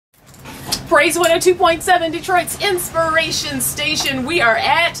Praise 102.7, Detroit's inspiration station. We are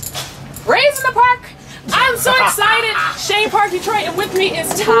at Raised in the Park. I'm so excited. Shane Park, Detroit, and with me is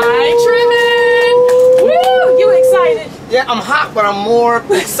Tribbett. Woo! You excited? Yeah, I'm hot, but I'm more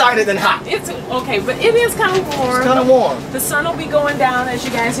excited than hot. It's okay, but it is kind of warm. It's kind of warm. The sun will be going down as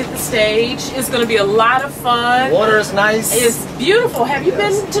you guys hit the stage. It's going to be a lot of fun. Water is nice. It's beautiful. Have you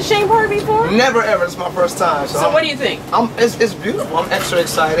been to Shane Park before? Never ever. It's my first time. So what do you think? It's beautiful. I'm extra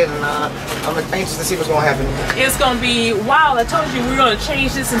excited, and I'm anxious to see what's going to happen. It's going to be wild. I told you we're going to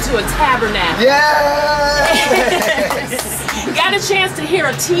change this into a tabernacle. Yes! Got a chance to hear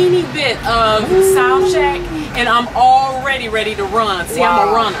a teeny bit of the sound check, and I'm already ready to run. See, wow. I'm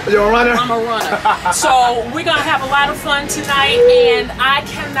a runner. You're a runner? I'm a runner. So we're going to have a lot of fun tonight, and I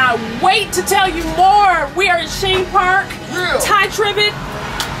cannot wait to tell you more. We are at Shane Park. Ty Tribbett,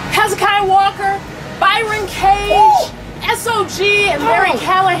 Hezekiah Walker, Byron Cage, SOG, and Mary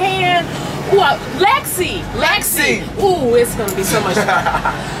Callahan. Lexi. Ooh, it's going to be so much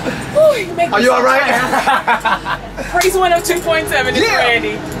fun. Ooh, you make me Are you so all right? Praise 102.7 is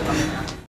Randi.